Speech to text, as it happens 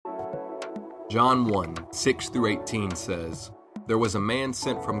John 1, 6 through 18 says, "There was a man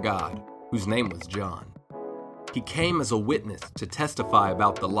sent from God, whose name was John. He came as a witness to testify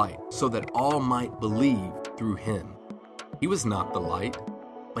about the light, so that all might believe through him. He was not the light,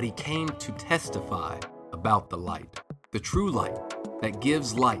 but he came to testify about the light. The true light that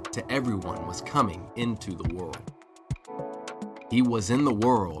gives light to everyone was coming into the world. He was in the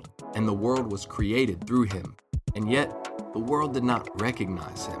world, and the world was created through him, and yet the world did not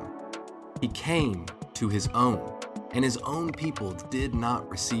recognize him. He came to his own, and his own people did not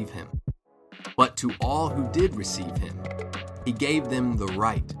receive him. But to all who did receive him, he gave them the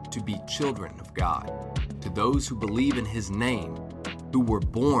right to be children of God, to those who believe in his name, who were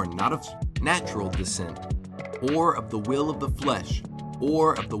born not of natural descent, or of the will of the flesh,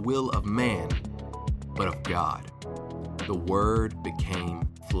 or of the will of man, but of God. The Word became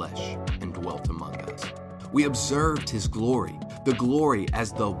flesh and dwelt among us. We observed his glory, the glory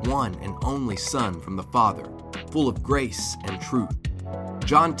as the one and only Son from the Father, full of grace and truth.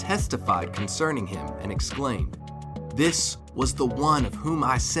 John testified concerning him and exclaimed, 'This was the one of whom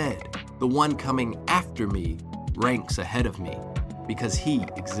I said, the one coming after me ranks ahead of me, because he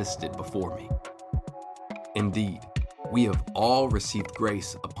existed before me.' Indeed, we have all received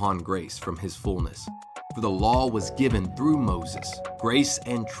grace upon grace from his fullness. For the law was given through Moses. Grace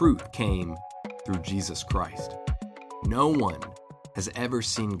and truth came through Jesus Christ. No one has ever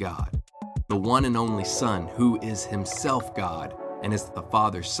seen God, the one and only Son, who is himself God and is at the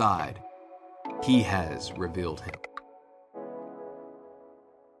Father's side. He has revealed him."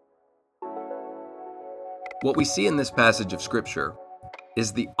 What we see in this passage of Scripture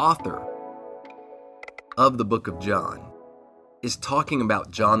is the author of the book of John is talking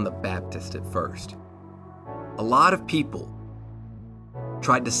about John the Baptist at first. A lot of people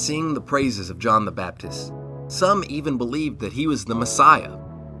tried to sing the praises of John the Baptist. Some even believed that he was the Messiah.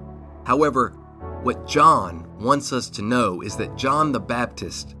 However, what John wants us to know is that John the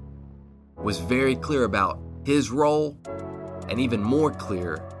Baptist was very clear about his role, and even more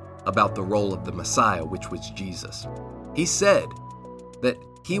clear about the role of the Messiah, which was Jesus. He said that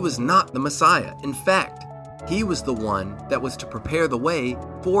he was not the Messiah. In fact, he was the one that was to prepare the way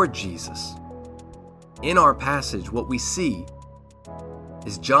for Jesus. In our passage, what we see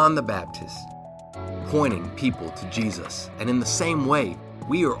is John the Baptist pointing people to Jesus. And in the same way,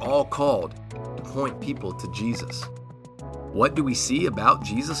 we are all called to point people to Jesus. What do we see about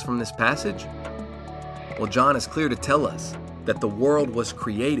Jesus from this passage? Well, John is clear to tell us that the world was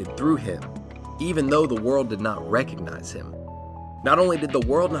created through him, even though the world did not recognize him. Not only did the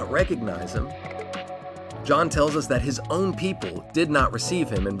world not recognize him, John tells us that his own people did not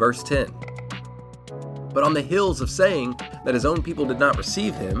receive him in verse 10. But on the heels of saying that his own people did not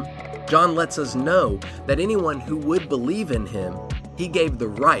receive him, John lets us know that anyone who would believe in him, he gave the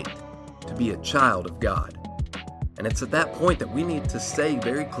right to be a child of God. And it's at that point that we need to say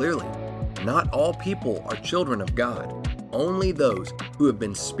very clearly, not all people are children of God. Only those who have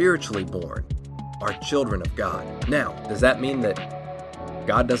been spiritually born are children of God. Now, does that mean that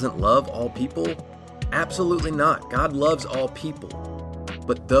God doesn't love all people? Absolutely not. God loves all people.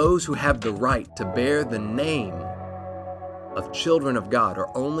 But those who have the right to bear the name of children of God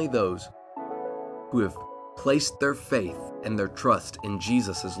are only those who have placed their faith and their trust in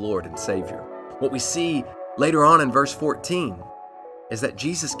Jesus as Lord and Savior. What we see later on in verse 14 is that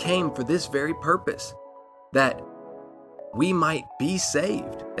Jesus came for this very purpose, that we might be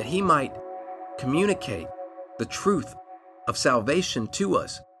saved, that he might communicate the truth of salvation to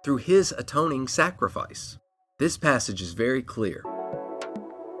us through his atoning sacrifice. This passage is very clear.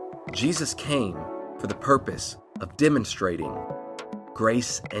 Jesus came for the purpose of demonstrating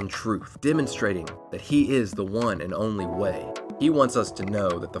grace and truth, demonstrating that he is the one and only way. He wants us to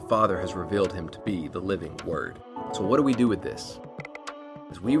know that the Father has revealed him to be the living Word. So what do we do with this?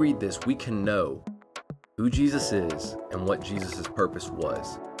 As we read this, we can know who Jesus is and what Jesus' purpose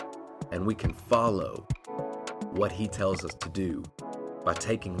was. And we can follow what he tells us to do by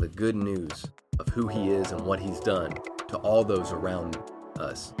taking the good news of who he is and what he's done to all those around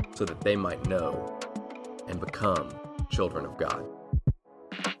us, so that they might know and become children of God.